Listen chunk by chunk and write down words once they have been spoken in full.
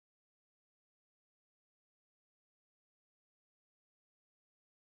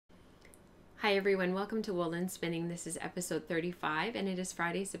Hi everyone, welcome to Woolen Spinning. This is episode 35 and it is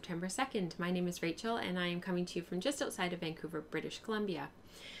Friday, September 2nd. My name is Rachel and I am coming to you from just outside of Vancouver, British Columbia.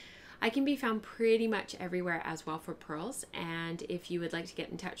 I can be found pretty much everywhere as well for pearls, and if you would like to get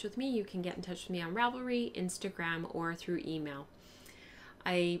in touch with me, you can get in touch with me on Ravelry, Instagram, or through email.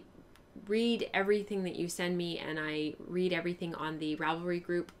 I read everything that you send me, and I read everything on the Ravelry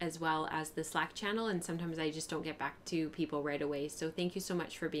group as well as the Slack channel, and sometimes I just don't get back to people right away. So thank you so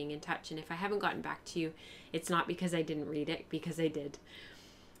much for being in touch, and if I haven't gotten back to you, it's not because I didn't read it, because I did.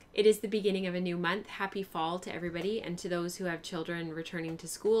 It is the beginning of a new month. Happy fall to everybody, and to those who have children returning to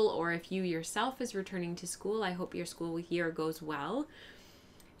school, or if you yourself is returning to school, I hope your school year goes well.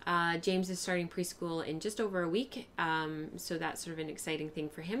 James is starting preschool in just over a week, so that's sort of an exciting thing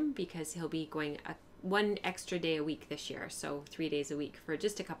for him because he'll be going one extra day a week this year, so 3 days a week for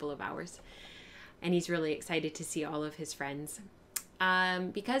just a couple of hours, and he's really excited to see all of his friends.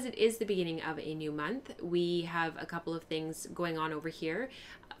 Because it is the beginning of a new month, we have a couple of things going on over here.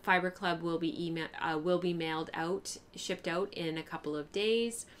 Fiber Club will be mailed out, shipped out in a couple of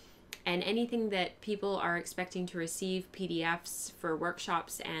days. And anything that people are expecting to receive, PDFs for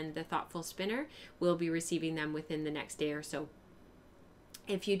workshops and the Thoughtful Spinner, will be receiving them within the next day or so.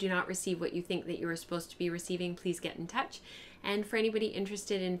 If you do not receive what you think that you are supposed to be receiving, please get in touch. And for anybody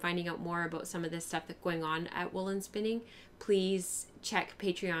interested in finding out more about some of this stuff that's going on at Woolen Spinning, please check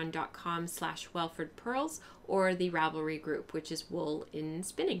patreon.com/WelfordPearls or the Ravelry group, which is Wool in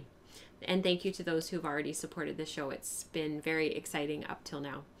Spinning. And thank you to those who've already supported the show. It's been very exciting up till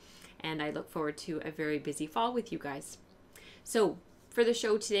now, and I look forward to a very busy fall with you guys. So for the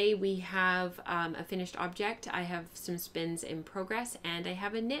show today, we have a finished object. I have some spins in progress, and I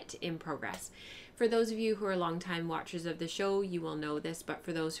have a knit in progress. For those of you who are longtime watchers of the show, you will know this, but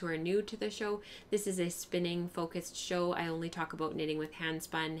for those who are new to the show, this is a spinning focused show. I only talk about knitting with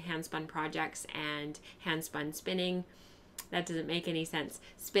handspun projects, and handspun spinning. That doesn't make any sense.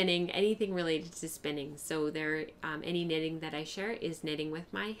 Spinning, anything related to spinning. So any knitting that I share is knitting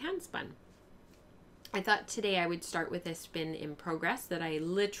with my handspun. I thought today I would start with a spin in progress that I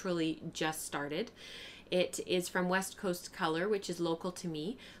literally just started. It is from West Coast Color, which is local to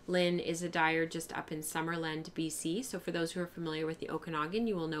me. Lynn is a dyer just up in Summerland, BC. So for those who are familiar with the Okanagan,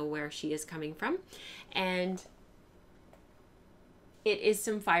 you will know where she is coming from. And it is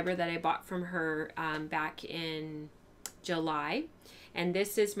some fiber that I bought from her back in July, and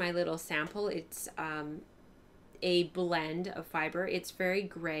this is my little sample. It's a blend of fiber. It's very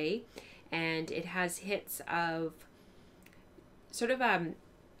gray, and it has hits of sort of an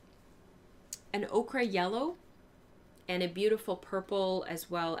ochre yellow and a beautiful purple, as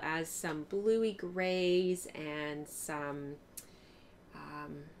well as some bluey grays and some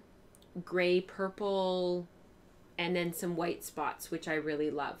gray purple, and then some white spots, which I really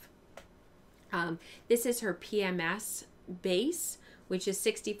love. This is her PMS base, which is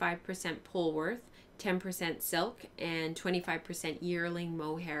 65% Polworth, 10% silk, and 25% yearling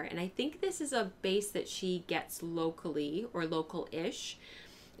mohair. And I think this is a base that she gets locally or local-ish.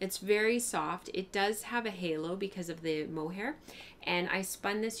 It's very soft. It does have a halo because of the mohair. And I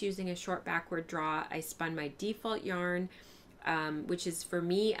spun this using a short backward draw. I spun my default yarn, which is for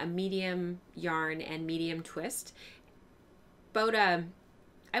me a medium yarn and medium twist. I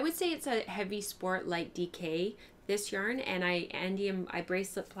would say it's a heavy sport light DK, this yarn, and I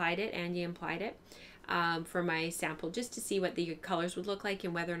bracelet plied it, Andean plied it for my sample, just to see what the colors would look like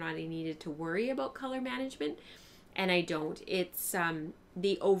and whether or not I needed to worry about color management. And I don't. It's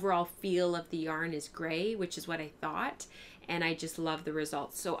the overall feel of the yarn is gray, which is what I thought, and I just love the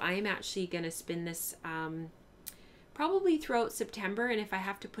results. So I'm actually going to spin this probably throughout September, and if I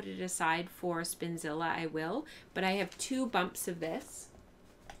have to put it aside for Spinzilla, I will. But I have 2 bumps of this.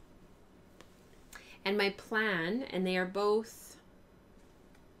 And my plan, and they are both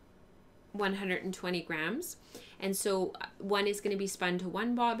 120 grams. And so one is going to be spun to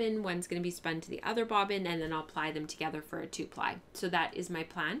one bobbin, one's going to be spun to the other bobbin, and then I'll ply them together for a 2-ply. So that is my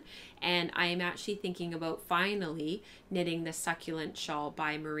plan. And I am actually thinking about finally knitting the succulent shawl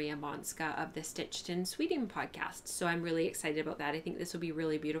by Maria Monska of the Stitched in Sweden podcast. So I'm really excited about that. I think this will be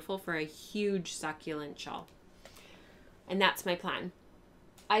really beautiful for a huge succulent shawl. And that's my plan.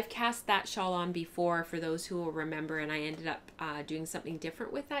 I've cast that shawl on before, for those who will remember, and I ended up doing something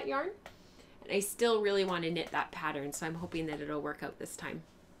different with that yarn. And I still really want to knit that pattern, so I'm hoping that it'll work out this time.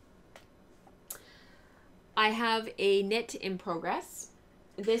 I have a knit in progress.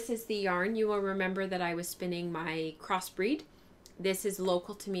 This is the yarn. You will remember that I was spinning my crossbreed. This is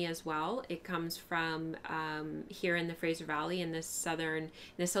local to me as well. It comes from here in the Fraser Valley in the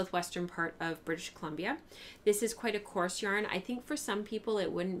southwestern part of British Columbia. This is quite a coarse yarn. I think for some people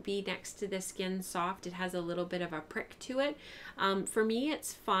it wouldn't be next to the skin soft. It has a little bit of a prick to it. For me,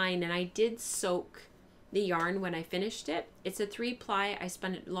 it's fine, and I did soak the yarn when I finished it. It's a 3-ply. I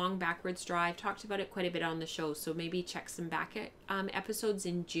spun it long backwards dry. I've talked about it quite a bit on the show, so maybe check some back episodes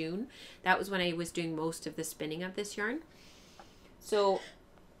in June. That was when I was doing most of the spinning of this yarn. So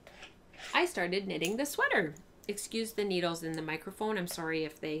I started knitting the sweater. Excuse the needles in the microphone. I'm sorry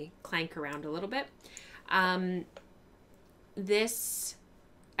if they clank around a little bit. This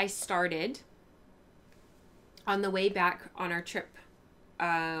I started on the way back on our trip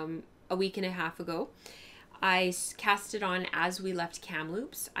a week and a half ago. I cast it on as we left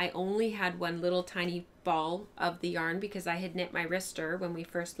Kamloops. I only had one little tiny ball of the yarn because I had knit my wrister when we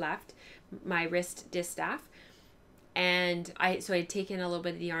first left, my wrist distaff. And so I'd taken a little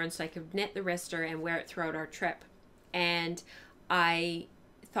bit of the yarn so I could knit the wrister and wear it throughout our trip. And I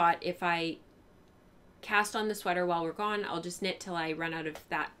thought if I cast on the sweater while we're gone, I'll just knit till I run out of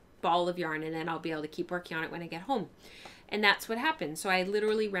that ball of yarn, and then I'll be able to keep working on it when I get home. And that's what happened. So I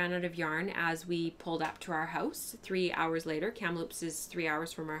literally ran out of yarn as we pulled up to our house 3 hours later. Kamloops is 3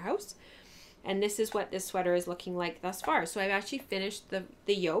 hours from our house. And this is what this sweater is looking like thus far. So I've actually finished the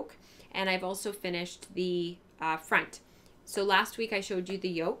yoke, and I've also finished the front. So last week I showed you the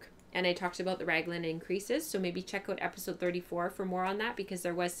yoke and I talked about the raglan increases. So maybe check out episode 34 for more on that, because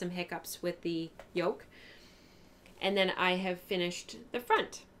there was some hiccups with the yoke. And then I have finished the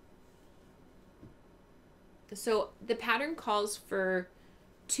front. So the pattern calls for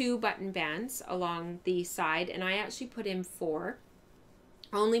 2 button bands along the side, and I actually put in 4,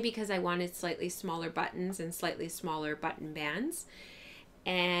 only because I wanted slightly smaller buttons and slightly smaller button bands.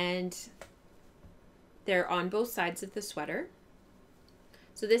 And they're on both sides of the sweater.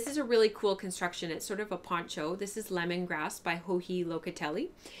 So this is a really cool construction. It's sort of a poncho. This is Lemongrass by Joji Locatelli.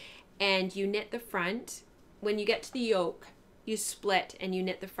 And you knit the front. When you get to the yoke, you split and you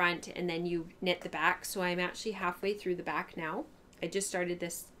knit the front, and then you knit the back. So I'm actually halfway through the back now. I just started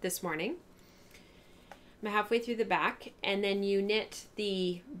this morning. I'm halfway through the back, and then you knit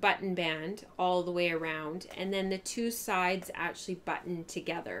the button band all the way around, and then the 2 sides actually button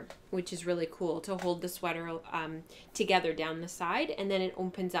together, which is really cool to hold the sweater together down the side, and then it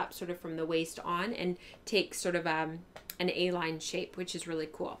opens up sort of from the waist on and takes sort of an A-line shape, which is really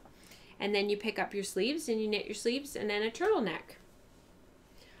cool. And then you pick up your sleeves and you knit your sleeves, and then a turtleneck.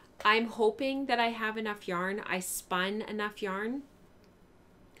 I'm hoping that I have enough yarn. I spun enough yarn.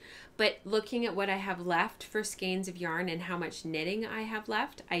 But looking at what I have left for skeins of yarn and how much knitting I have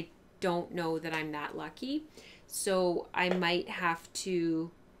left, I don't know that I'm that lucky. So I might have to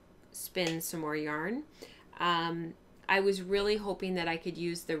spin some more yarn. I was really hoping that I could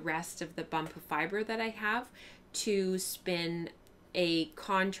use the rest of the bump of fiber that I have to spin a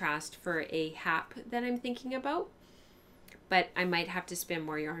contrast for a hap that I'm thinking about. But I might have to spin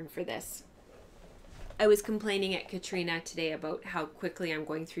more yarn for this. I was complaining at Katrina today about how quickly I'm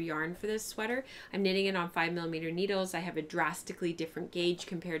going through yarn for this sweater. I'm knitting it on 5mm needles. I have a drastically different gauge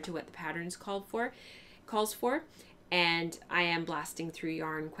compared to what the patterns calls for, and I am blasting through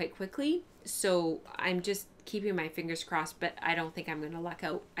yarn quite quickly. So I'm just keeping my fingers crossed, but I don't think I'm going to luck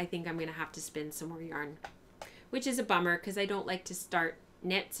out. I think I'm going to have to spin some more yarn, which is a bummer because I don't like to start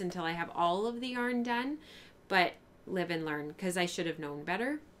knits until I have all of the yarn done, but live and learn, because I should have known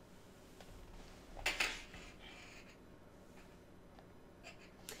better.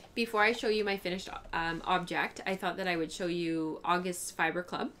 Before I show you my finished object, I thought that I would show you August's Fiber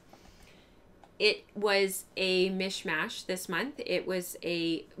Club. It was a mishmash this month. It was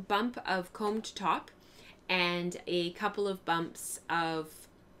a bump of combed top and a couple of bumps of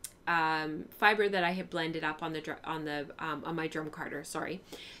fiber that I had blended up on my drum carder. Sorry.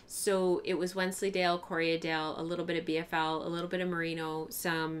 So it was Wensleydale, Corriedale, a little bit of BFL, a little bit of merino,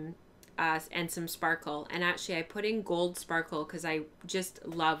 and some sparkle. And actually I put in gold sparkle because I just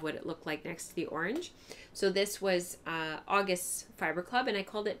love what it looked like next to the orange. So this was August's Fiber Club, and I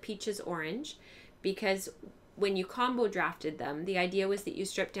called it Peaches Orange because when you combo drafted them, the idea was that you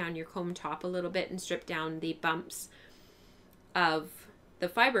strip down your comb top a little bit and strip down the bumps of the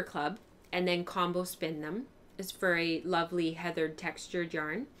Fiber Club and then combo spin them. Is for a lovely heathered textured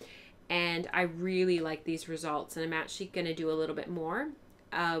yarn. And I really like these results, and I'm actually going to do a little bit more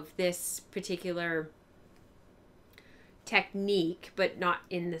of this particular technique, but not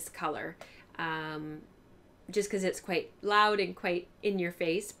in this color, just because it's quite loud and quite in your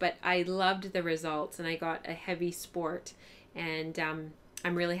face. But I loved the results, and I got a heavy sport, and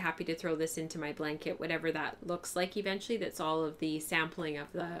I'm really happy to throw this into my blanket, whatever that looks like eventually. That's all of the sampling of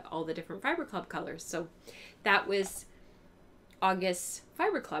all the different Fiber Club colors. So that was August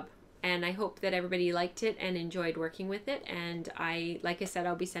Fiber Club, and I hope that everybody liked it and enjoyed working with it. And like I said,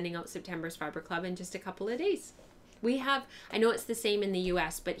 I'll be sending out September's Fiber Club in just a couple of days. We have, I know it's the same in the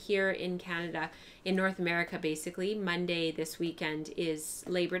US, but here in Canada, in North America, basically, Monday this weekend is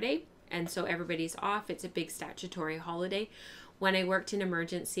Labor Day. And so everybody's off. It's a big statutory holiday. When I worked in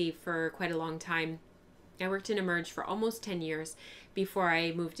emergency for quite a long time, I worked in Emerge for almost 10 years before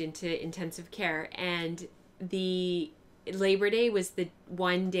I moved into intensive care. And the Labor Day was the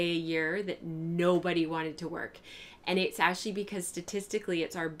one day a year that nobody wanted to work. And it's actually because statistically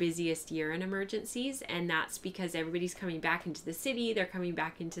it's our busiest year in emergencies, and that's because everybody's coming back into the city, they're coming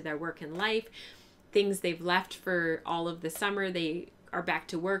back into their work and life, things they've left for all of the summer, they are back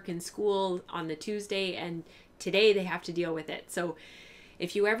to work and school on the Tuesday, and today they have to deal with it. So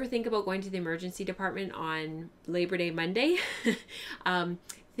if you ever think about going to the emergency department on Labor Day Monday,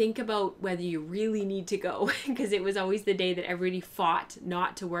 think about whether you really need to go, because it was always the day that everybody fought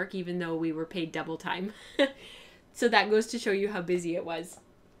not to work, even though we were paid double time. So that goes to show you how busy it was.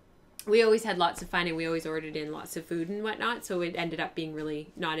 We always had lots of fun, and we always ordered in lots of food and whatnot. So it ended up being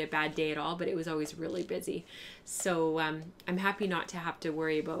really not a bad day at all, but it was always really busy. So I'm happy not to have to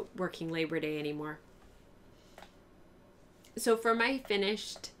worry about working Labor Day anymore. So for my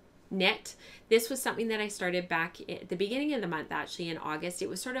finished knit, this was something that I started back at the beginning of the month, actually in August. It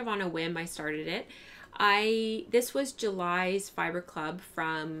was sort of on a whim I started it. This was July's Fiber Club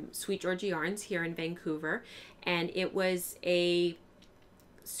from Sweet Georgia Yarns here in Vancouver, and it was a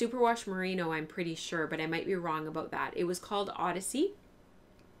superwash merino, I'm pretty sure, but I might be wrong about that. It was called Odyssey.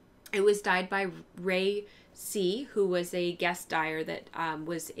 It was dyed by Ray C., who was a guest dyer that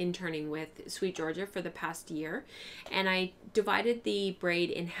was interning with Sweet Georgia for the past year. And I divided the braid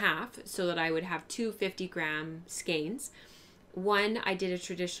in half so that I would have two 50-gram skeins. One I did a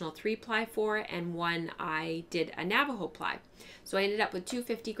traditional 3-ply for, and one I did a Navajo ply. So I ended up with two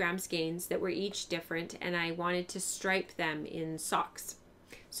 50-gram skeins that were each different, and I wanted to stripe them in socks.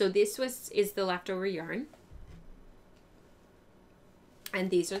 So this is the leftover yarn, and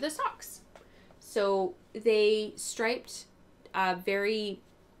these are the socks. So they striped very,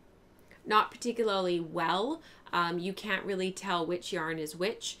 not particularly well. You can't really tell which yarn is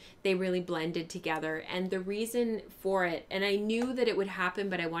which. They really blended together. And the reason for it, and I knew that it would happen,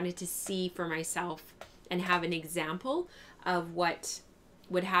 but I wanted to see for myself and have an example of what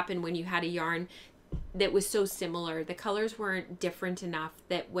would happen when you had a yarn that was so similar. The colors weren't different enough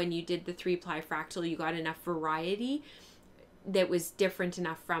that when you did the 3-ply fractal, you got enough variety that was different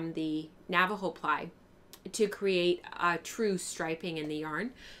enough from the Navajo ply to create a true striping in the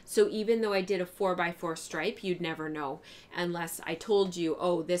yarn. So even though I did a 4x4 stripe, you'd never know unless I told you,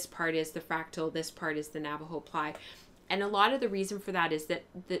 oh, this part is the fractal, this part is the Navajo ply. And a lot of the reason for that is that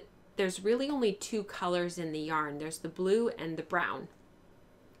there's really only two colors in the yarn. There's the blue and the brown.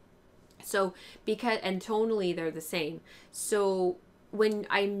 So and tonally they're the same. So when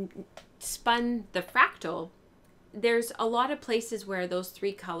I spun the fractal, there's a lot of places where those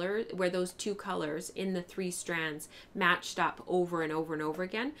two colors in the 3 strands matched up over and over and over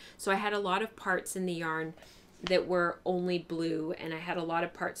again. So I had a lot of parts in the yarn that were only blue, and I had a lot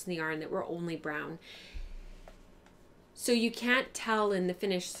of parts in the yarn that were only brown. So you can't tell in the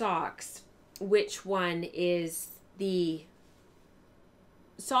finished socks which one is the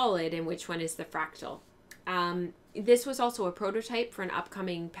solid and which one is the fractal. This was also a prototype for an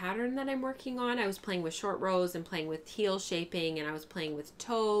upcoming pattern that I'm working on. I was playing with short rows and playing with heel shaping, and I was playing with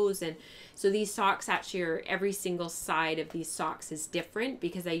toes. And so these socks actually are, every single side of these socks is different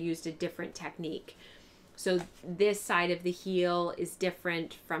because I used a different technique. So this side of the heel is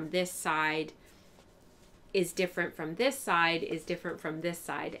different from this side, is different from this side, is different from this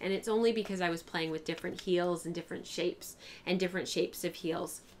side. And it's only because I was playing with different heels and different shapes of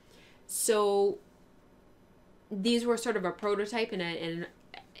heels. So these were sort of a prototype and an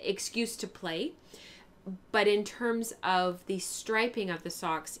excuse to play. But in terms of the striping of the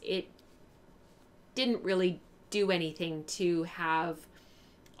socks, it didn't really do anything to have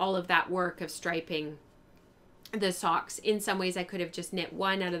all of that work of striping the socks. In some ways I could have just knit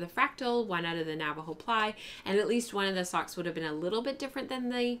one out of the fractal, one out of the Navajo ply, and at least one of the socks would have been a little bit different than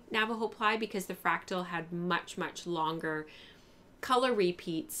the Navajo ply because the fractal had much longer color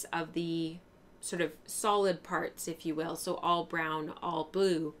repeats of the sort of solid parts, if you will, so all brown, all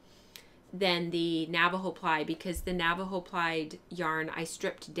blue, than the Navajo ply, because the Navajo plied yarn I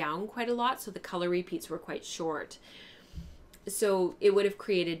stripped down quite a lot, so the color repeats were quite short. So it would have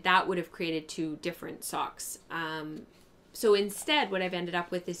created, two different socks. So instead, what I've ended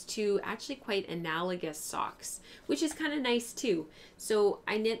up with is two actually quite analogous socks, which is kind of nice too. So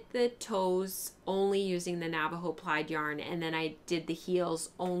I knit the toes only using the Navajo plaid yarn, and then I did the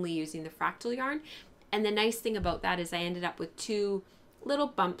heels only using the fractal yarn. And the nice thing about that is I ended up with two little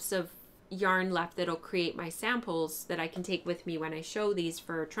bumps of yarn left that'll create my samples that I can take with me when I show these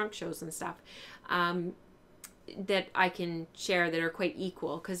for trunk shows and stuff, that I can share that are quite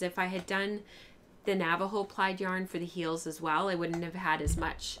equal. Because if I had done the Navajo plaid yarn for the heels as well, I wouldn't have had as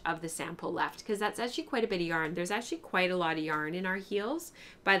much of the sample left, because that's actually quite a bit of yarn. There's actually quite a lot of yarn in our heels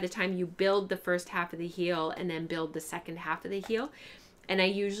by the time you build the first half of the heel and then build the second half of the heel. And I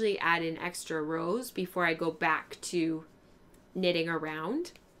usually add in extra rows before I go back to knitting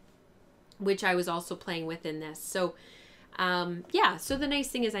around, which I was also playing with in this. So yeah, so the nice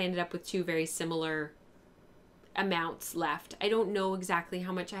thing is I ended up with two very similar amounts left. I don't know exactly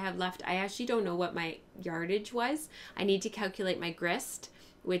how much I have left. I actually don't know what my yardage was. I need to calculate my grist,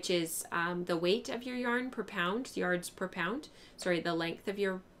 which is the weight of your yarn per pound, yards per pound. Sorry, the length of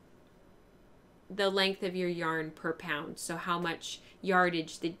your yarn per pound. So how much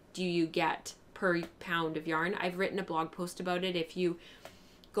yardage do you get per pound of yarn? I've written a blog post about it. If you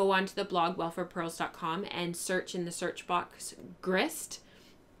go onto the blog wellforpearls.com and search in the search box grist,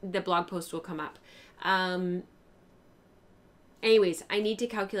 the blog post will come up. Anyways, I need to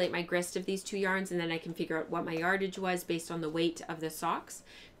calculate my grist of these two yarns, and then I can figure out what my yardage was based on the weight of the socks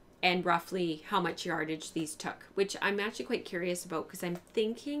and roughly how much yardage these took, which I'm actually quite curious about, because I'm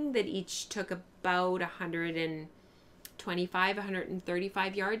thinking that each took about 125,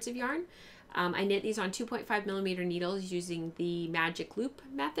 135 yards of yarn. I knit these on 2.5 millimeter needles using the magic loop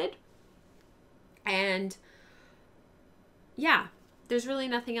method. And yeah, there's really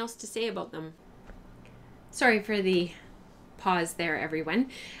nothing else to say about them. Sorry for the pause there, everyone.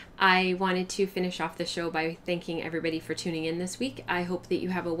 I wanted to finish off the show by thanking everybody for tuning in this week. I hope that you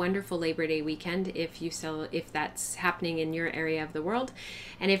have a wonderful Labor Day weekend if that's happening in your area of the world.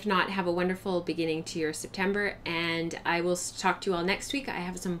 And if not, have a wonderful beginning to your September. And I will talk to you all next week. I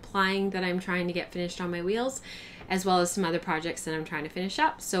have some plying that I'm trying to get finished on my wheels, as well as some other projects that I'm trying to finish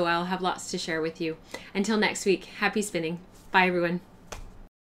up. So I'll have lots to share with you. Until next week, happy spinning. Bye, everyone.